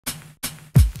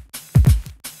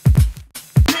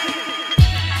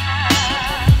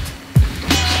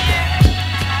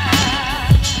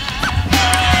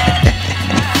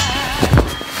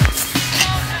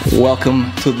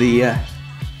Welcome to the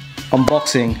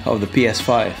unboxing of the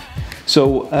PS5.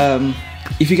 So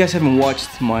if you guys haven't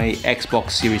watched my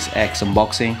Xbox Series X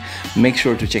unboxing, make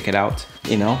sure to check it out.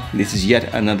 You know, this is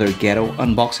yet another ghetto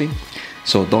unboxing,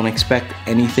 so don't expect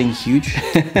anything huge.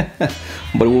 But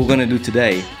what we're gonna do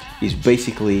today is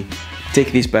basically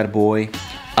take this bad boy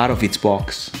out of its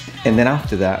box, and then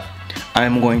after that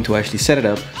I'm going to actually set it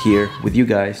up here with you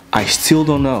guys. I still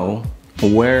don't know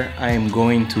where I am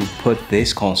going to put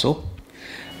this console.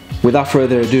 Without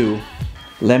further ado,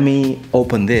 let me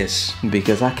open this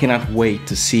because I cannot wait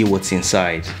to see what's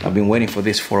inside. I've been waiting for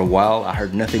this for a while. I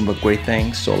heard nothing but great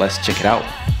things, so let's check it out.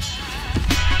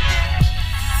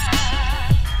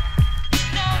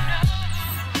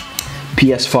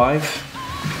 PS5,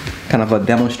 kind of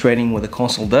demonstrating what the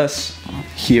console does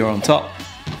here on top,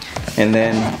 and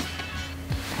then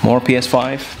more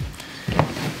PS5,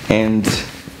 and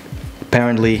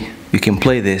apparently you can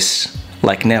play this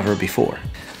like never before.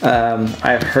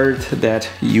 I've heard that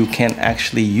you can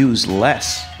actually use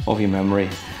less of your memory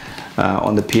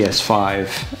on the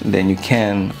PS5 than you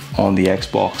can on the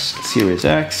Xbox Series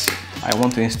X. I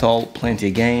want to install plenty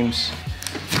of games,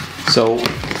 so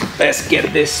let's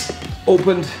get this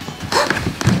opened.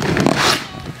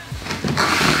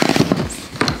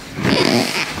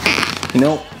 You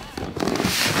know,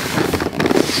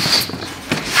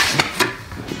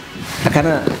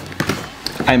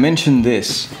 I mentioned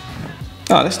this.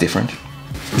 Oh, that's different.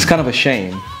 It's kind of a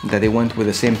shame that they went with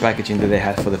the same packaging that they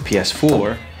had for the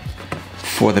PS4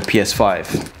 for the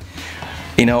PS5.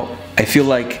 You know, I feel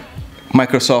like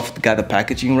Microsoft got the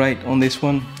packaging right on this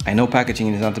one. I know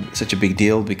packaging is not such a big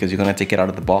deal because you're gonna take it out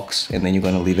of the box and then you're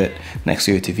gonna leave it next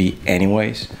to your TV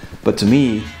anyways. But to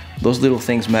me, those little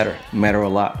things matter a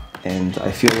lot. And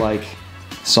I feel like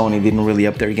Sony didn't really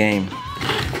up their game.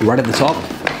 Right at the top,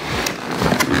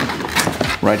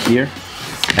 right here,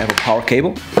 I have a power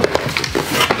cable,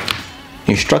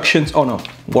 instructions, oh no,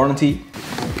 warranty,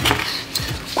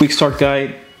 quick start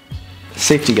guide,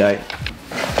 safety guide,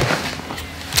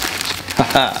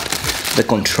 haha, the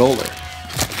controller.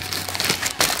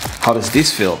 How does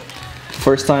this feel?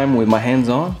 First time with my hands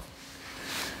on,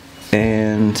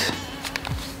 and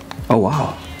oh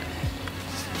wow,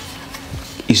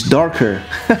 it's darker.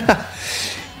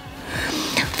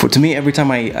 To me, every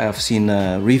time I've seen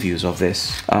reviews of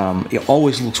this, it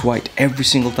always looks white. Every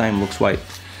single time looks white.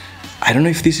 I don't know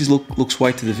if this looks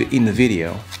white in the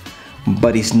video,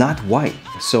 but it's not white.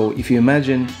 So if you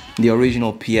imagine the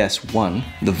original PS1,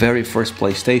 the very first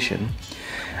PlayStation,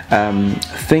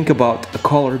 think about a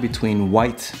color between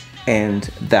white and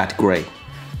that gray.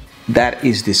 That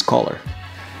is this color.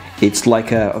 It's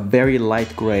like a very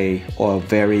light gray or a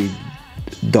very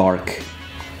dark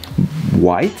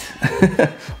white.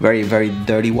 very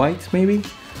dirty white, maybe.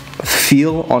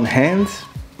 Feel on hand,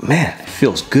 man, it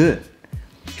feels good.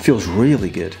 It feels really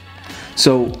good.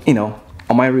 So, you know,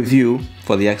 on my review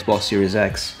for the Xbox Series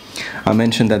X, I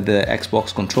mentioned that the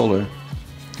Xbox controller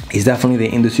is definitely the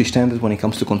industry standard when it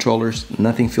comes to controllers.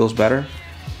 Nothing feels better.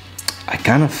 I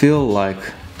kind of feel like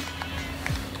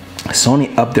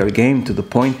Sony upped their game to the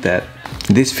point that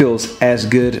this feels as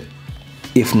good,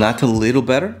 if not a little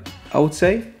better, I would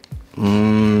say.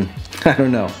 I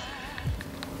don't know.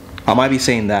 I might be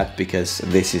saying that because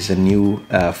this is a new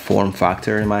form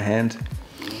factor in my hand,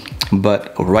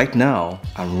 but right now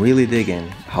I'm really digging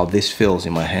how this feels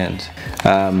in my hand.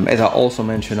 As I also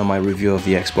mentioned on my review of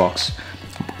the Xbox,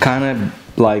 kind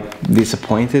of like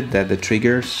disappointed that the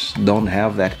triggers don't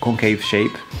have that concave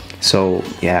shape. So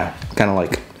yeah, kind of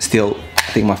like still,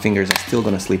 I think my fingers are still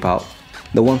gonna sleep out.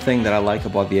 The one thing that I like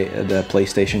about the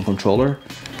PlayStation controller,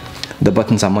 the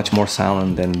buttons are much more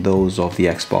silent than those of the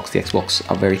Xbox. The Xbox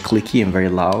are very clicky and very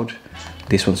loud.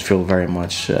 These ones feel very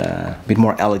much a bit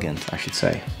more elegant, I should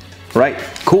say. Right,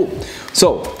 cool.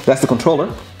 So that's the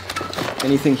controller.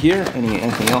 Anything here?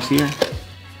 Anything else here?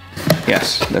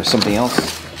 Yes, there's something else.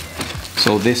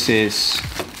 So this is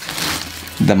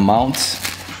the mount,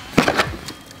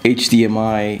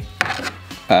 HDMI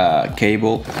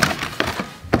cable.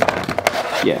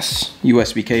 Yes,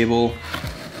 USB cable.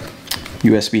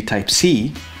 USB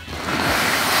Type-C.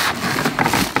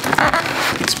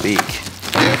 It's big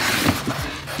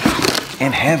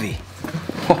and heavy.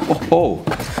 Ho, ho, ho.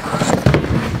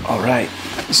 All right,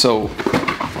 so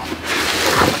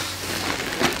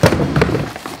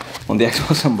on the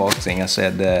Xbox unboxing,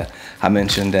 I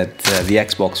mentioned that the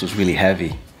Xbox was really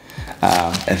heavy.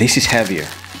 This is heavier.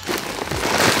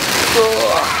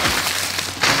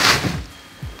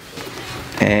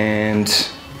 And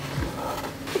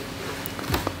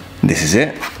this is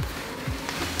it,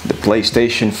 the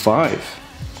PlayStation 5.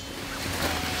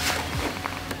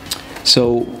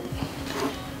 So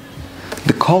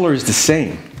color is the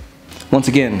same. Once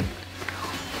again,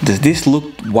 does this look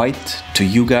white to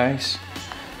you guys?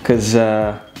 Because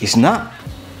it's not.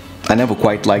 I never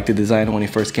quite liked the design when it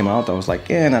first came out. I was like,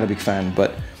 yeah, not a big fan.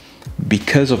 But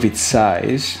because of its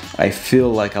size, I feel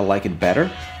like I like it better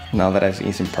now that I've seen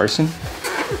it in person.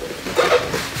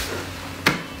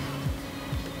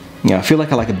 Yeah, I feel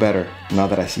like I like it better now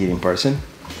that I see it in person.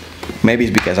 Maybe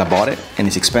it's because I bought it and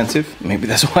it's expensive. Maybe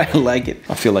that's why I like it.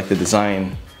 I feel like the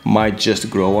design might just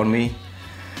grow on me.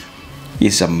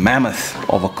 It's a mammoth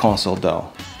of a console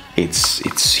though.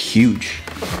 It's huge.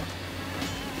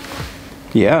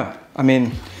 Yeah, I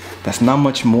mean, that's not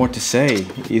much more to say.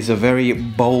 It's a very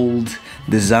bold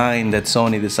design that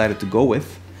Sony decided to go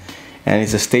with. And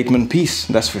it's a statement piece,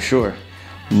 that's for sure.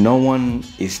 No one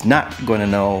is not gonna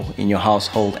know in your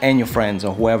household and your friends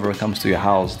or whoever comes to your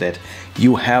house that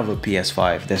you have a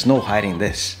PS5. There's no hiding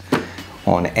this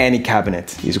on any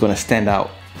cabinet. It's gonna stand out.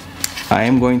 I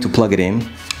am going to plug it in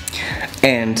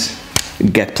and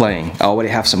get playing. I already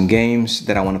have some games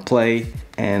that I want to play,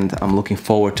 and I'm looking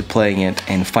forward to playing it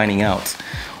and finding out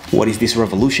what is this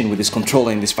revolution with this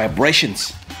controller and these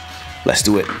vibrations. Let's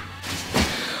do it.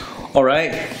 All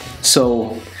right,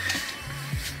 so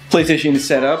PlayStation is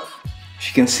set up. As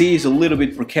you can see, it's a little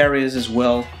bit precarious as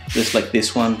well, just like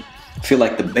this one. I feel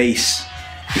like the base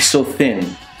is so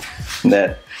thin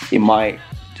that it might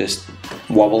just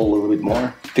wobble a little bit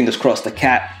more. Fingers crossed the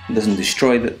cat doesn't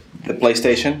destroy the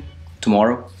PlayStation.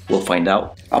 Tomorrow we'll find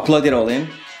out. I plugged it all in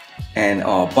and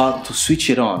I'm about to switch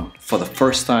it on for the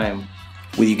first time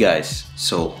with you guys.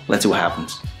 So let's see what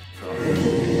happens.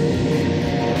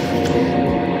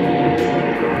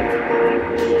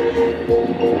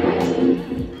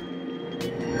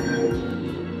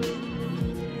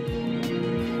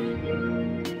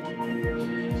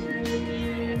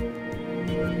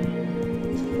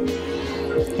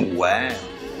 Wow,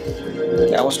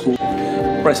 that was cool.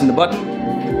 Pressing the button.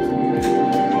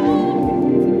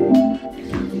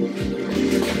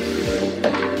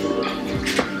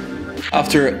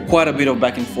 After quite a bit of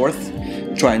back and forth,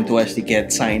 trying to actually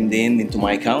get signed in into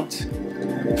my account,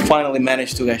 finally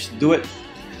managed to actually do it.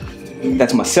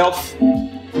 That's myself.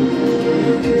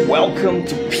 Welcome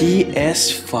to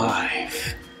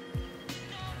PS5.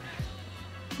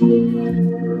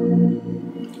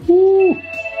 Woo.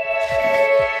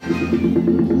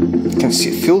 You can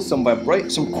feel some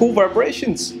cool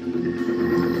vibrations.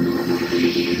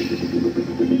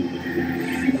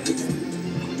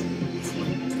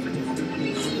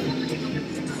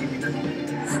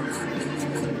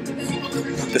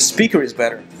 The speaker is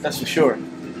better, that's for sure.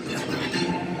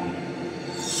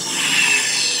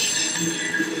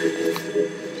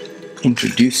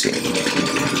 Introducing.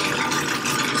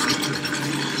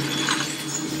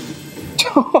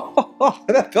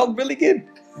 That felt really good.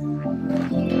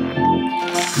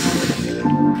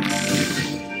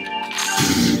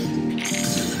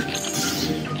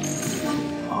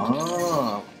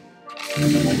 Ah,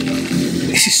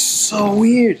 this is so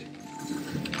weird.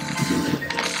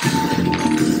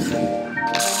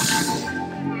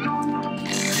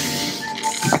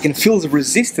 I can feel the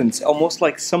resistance, almost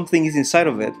like something is inside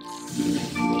of it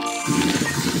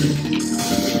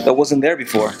that wasn't there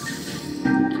before.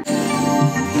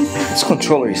 This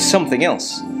controller is something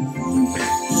else.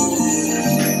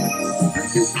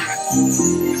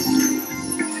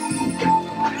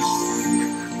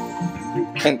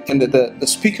 And the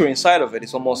speaker inside of it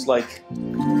is almost like,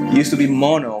 it used to be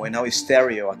mono and now it's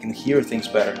stereo. I can hear things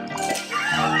better.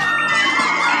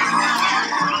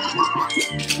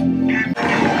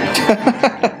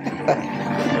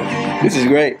 This is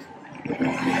great.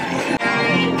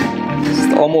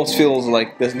 It almost feels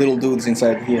like there's little dudes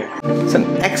inside here. It's an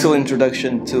excellent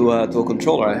introduction to a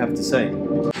controller, I have to say.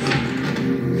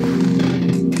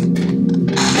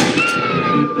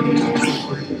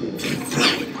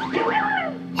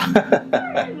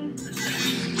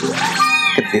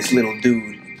 Look at this little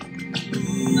dude.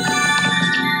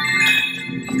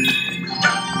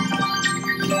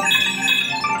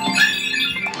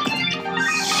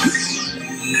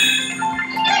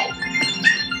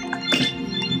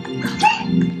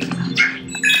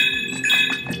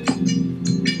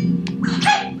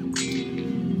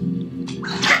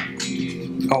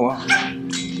 Oh wow.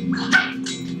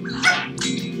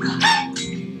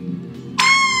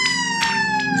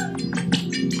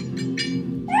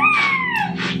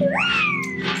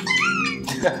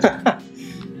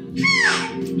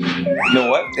 You know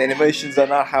what? The animations are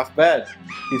not half bad.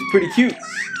 He's pretty cute.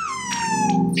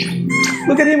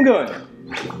 Look at him going.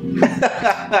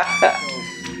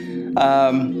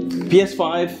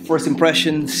 PS5, first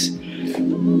impressions.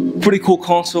 Pretty cool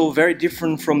console, very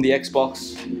different from the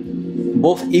Xbox.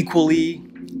 both equally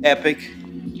epic.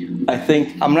 I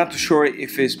think, I'm not too sure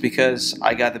if it's because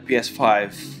I got the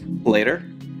PS5 later,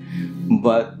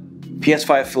 but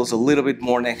PS5 feels a little bit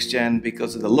more next gen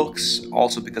because of the looks,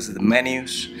 also because of the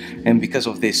menus, and because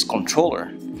of this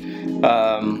controller.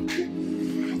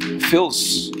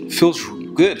 Feels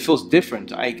good, feels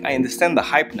different. I understand the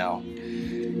hype now.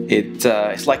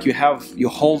 It's like you're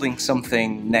holding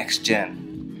something next gen,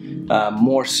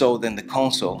 more so than the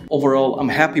console. Overall, I'm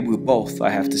happy with both, I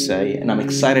have to say, and I'm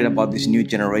excited about this new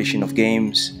generation of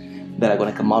games that are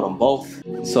gonna come out on both.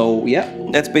 So yeah,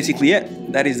 that's basically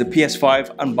it. That is the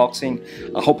PS5 unboxing.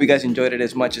 I hope you guys enjoyed it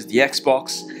as much as the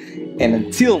Xbox. And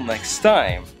until next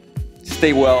time,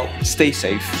 stay well, stay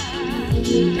safe.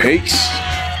 Peace.